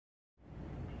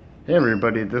Hey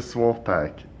everybody, this is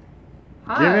Wolfpack.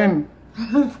 Hi. Given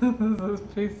This is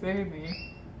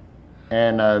Peaceannie.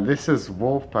 and this is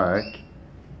Wolfpack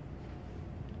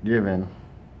giving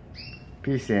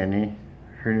Peaceannie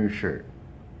her new shirt.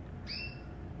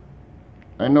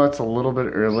 I know it's a little bit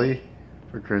early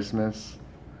for Christmas,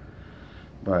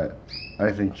 but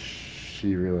I think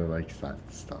she really likes that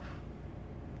stuff.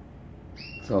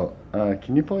 So,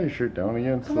 can you pull your shirt down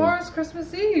again? Tomorrow's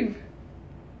Christmas Eve.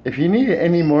 If you need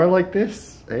any more like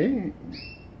this, hey,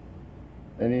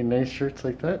 any nice shirts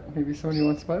like that, maybe somebody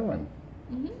wants to buy one.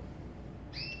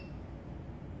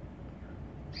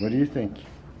 What do you think?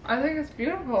 I think it's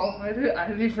beautiful. I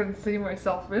didn't even see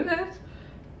myself in it.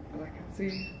 But I can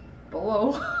see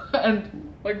below.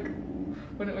 And like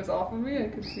when it was off of me I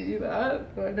could see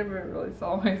that. But I never really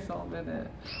saw myself in it.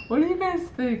 What do you guys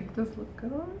think? Does it look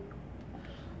good on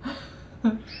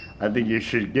it? I think you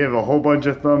should give a whole bunch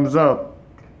of thumbs up.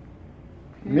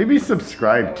 Maybe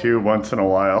subscribe too once in a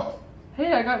while.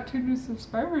 Hey, I got 2 new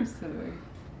subscribers today.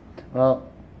 Well,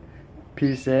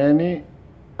 Peaceannie,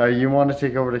 you want to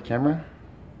take over the camera?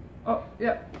 Oh,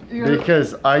 yeah.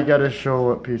 Because I gotta show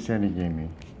what Peaceannie gave me.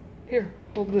 Here,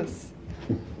 hold this.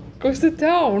 Go sit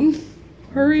down.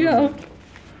 Hurry up.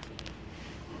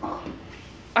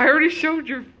 I already showed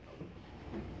your...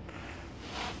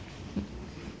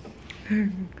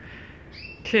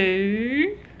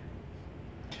 Okay.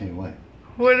 Okay, what?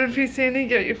 What did Peaceannie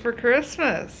get you for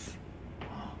Christmas?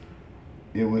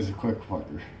 It was a quick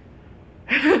fire.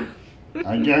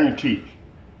 I guarantee.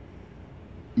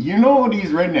 You know what these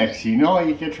rednecks, you know how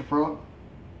you catch a frog?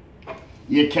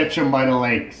 You catch them by the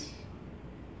legs.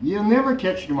 You'll never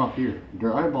catch them up here.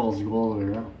 Their eyeballs go all the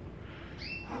way around.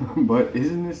 But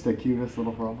isn't this the cutest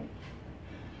little frog?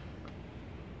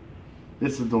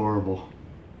 It's adorable.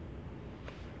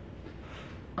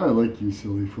 I like you,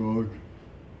 silly frog.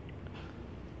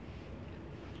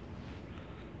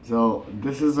 So,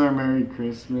 this is our Merry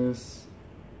Christmas.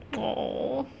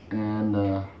 Aww. And,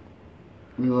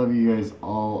 we love you guys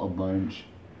all a bunch.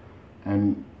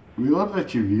 And we love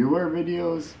that you view our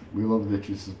videos. We love that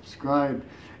you subscribe.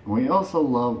 And we also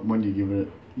love when you give it,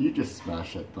 you just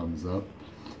smash that thumbs up.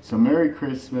 So Merry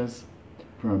Christmas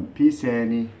from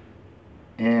Peaceannie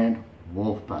and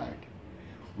Wolfpack.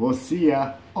 We'll see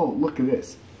ya. Oh, look at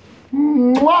this.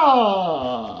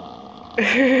 Mwah!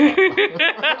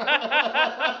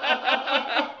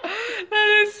 That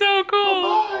is so cool.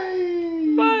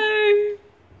 Bye. Bye.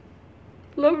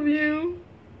 Love you.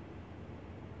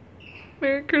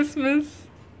 Merry Christmas.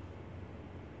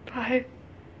 Bye.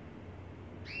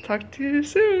 Talk to you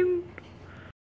soon.